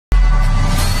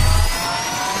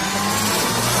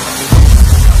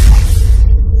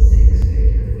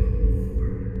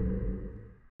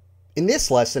In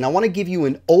this lesson, I want to give you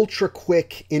an ultra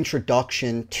quick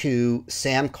introduction to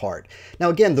Samcart. Now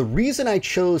again, the reason I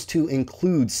chose to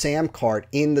include Samcart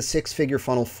in the six-figure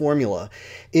funnel formula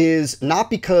is not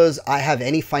because I have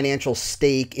any financial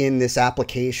stake in this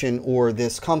application or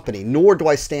this company, nor do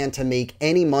I stand to make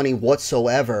any money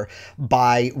whatsoever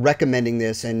by recommending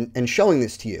this and showing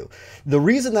this to you. The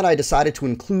reason that I decided to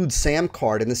include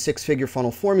Samcart in the six-figure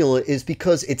funnel formula is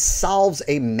because it solves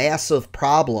a massive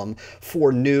problem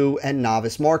for new and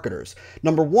novice marketers.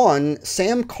 Number one,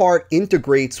 Samcart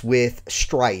integrates with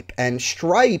Stripe, and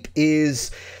Stripe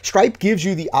gives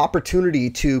you the opportunity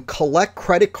to collect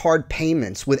credit card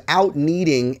payments without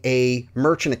needing a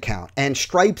merchant account. And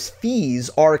Stripe's fees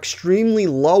are extremely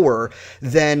lower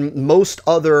than most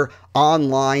other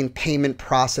online payment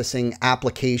processing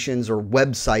applications or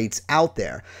websites out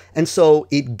there. And so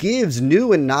it gives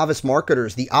new and novice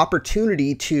marketers the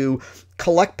opportunity to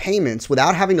collect payments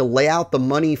without having to lay out the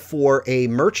money for a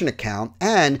merchant account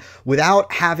and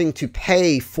without having to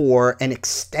pay for an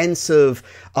extensive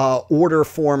order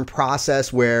form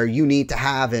process where you need to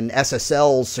have an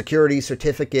SSL security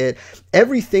certificate.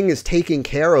 Everything is taken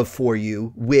care of for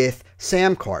you with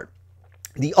Samcart.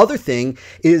 The other thing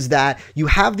is that you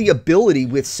have the ability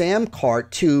with Samcart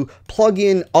to plug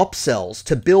in upsells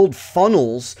to build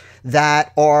funnels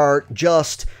that are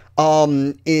just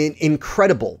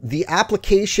incredible. The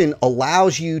application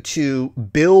allows you to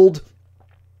build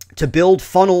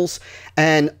funnels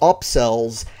and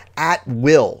upsells at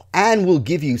will, and will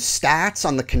give you stats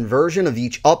on the conversion of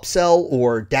each upsell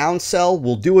or downsell.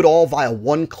 We'll do it all via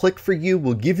one click for you.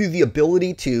 We'll give you the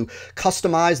ability to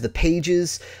customize the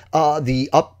pages, the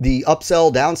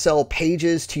upsell, downsell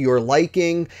pages to your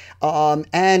liking,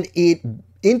 and it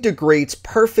integrates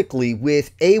perfectly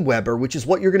with Aweber, which is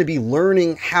what you're going to be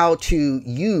learning how to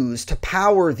use to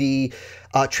power the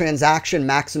transaction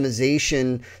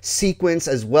maximization sequence,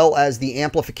 as well as the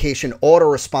amplification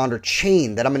autoresponder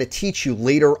chain that I'm going to teach you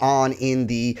later on in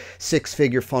the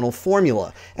six-figure funnel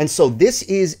formula. And so this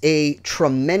is a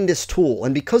tremendous tool.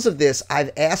 And because of this,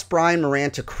 I've asked Brian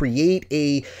Moran to create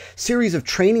a series of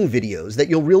training videos that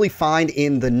you'll really find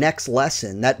in the next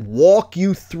lesson that walk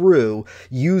you through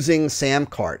using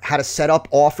Samcart, how to set up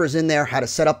offers in there, how to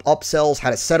set up upsells, how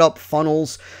to set up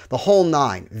funnels, the whole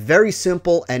nine. Very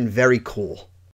simple and very cool.